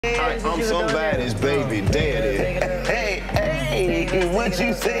I'm somebody's baby daddy. Hey, what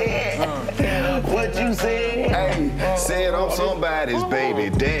you said? What you said? Hey, said I'm somebody's baby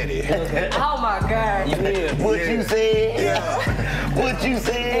daddy. Oh my God. What you said? Yeah. What you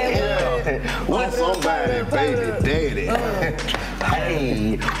said? I'm somebody's baby daddy.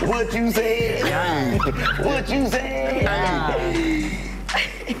 Hey, what you said? What you said?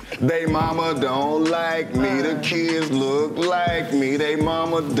 They mama don't like me, the kids look like me. They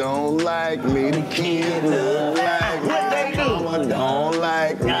mama don't like me, the kids look like me. They mama don't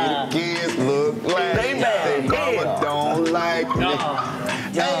like me, the kids look like me. They mama don't like me.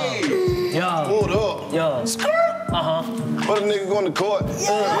 Hey, hold up. What a nigga going to court?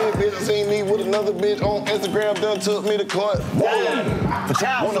 Yeah, bitch seen me with another bitch on Instagram, done took me to court. For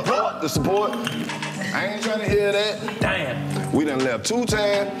child support. The support. I ain't trying to hear that. Damn. We done left 2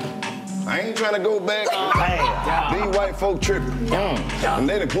 times. I ain't trying to go back. These white folk tripping. And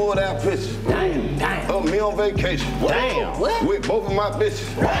they done pulled out pictures. Of me on vacation. With both of my bitches.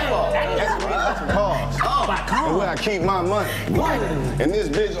 Asking me out for cars. And where I keep my money. And this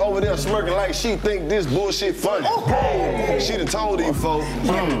bitch over there smirking like she think this bullshit funny. She done told these folks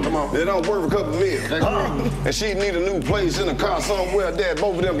that I'm worth a couple million. And she need a new place in a car somewhere that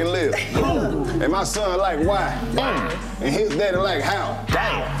both of them can live. And my son like, why? And his daddy like, how?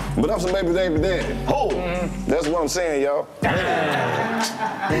 But I'm some baby daddy. That's what I'm saying, y'all.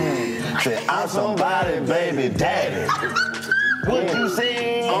 Say, I'm somebody's baby daddy. What you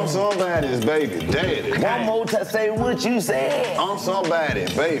said? I'm somebody's baby daddy. One more time, say what you said. I'm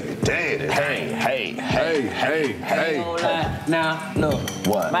somebody's baby daddy. Hey. Ain't gonna lie. Now, look.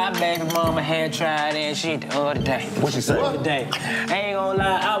 What? My baby mama had tried that shit the other day. What she say? The other day. I ain't gonna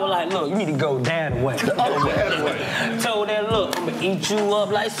lie. I was like, look, you need to go down the way. Told that, look, I'm gonna eat you up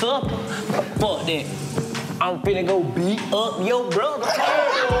like supper. Fuck that. I'm finna go beat up your brother.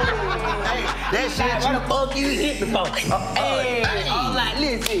 That shit Why the fuck you hit me for? Hey, I'm like,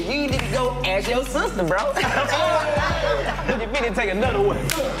 listen, you need to go ask your sister, bro. You finna take another one.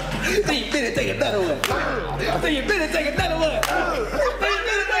 See, you finna take another one. See, you finna take another one. See, you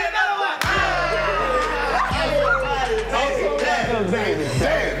finna take another one. Baby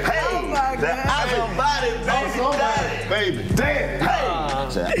daddy. Oh my God. I'm somebody's baby daddy.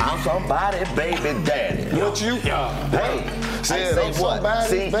 I'm somebody's baby daddy. What you? Hey, Said say I'm what? somebody's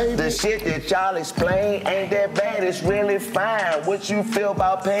See, baby. the shit that y'all explain ain't that bad. It's really fine. What you feel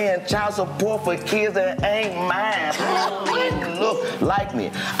about paying child support for kids that ain't mine? Look like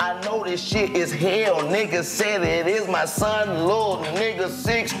me. I know this shit is hell. Nigga said it is my son, little nigga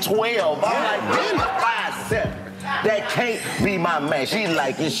 6'12". I'm like, this is 5'7". That can't be my man. She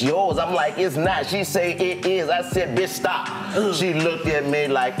like, it's yours. I'm like, it's not. She say it is. I said, bitch, stop. She looked at me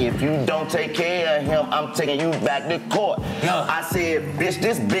like, if you don't take care of him, I'm taking you back to court. I said, bitch,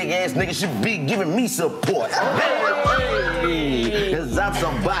 this big ass nigga should be giving me support. Hey, cause I'm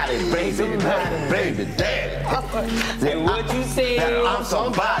somebody's baby daddy. And what you said? I'm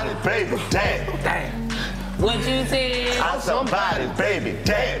somebody's baby daddy. What you said? I'm somebody's baby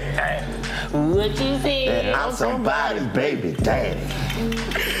daddy. What you said? I'm somebody's baby daddy.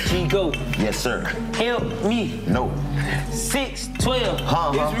 Chico, Yes, sir. help me. No.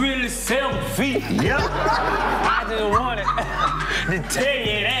 6'12". It's really 7 feet. Yep. I just wanted to tell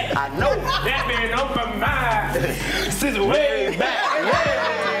you that. I know. That been on my mind since way back.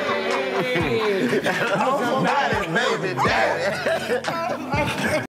 I'm somebody's baby daddy.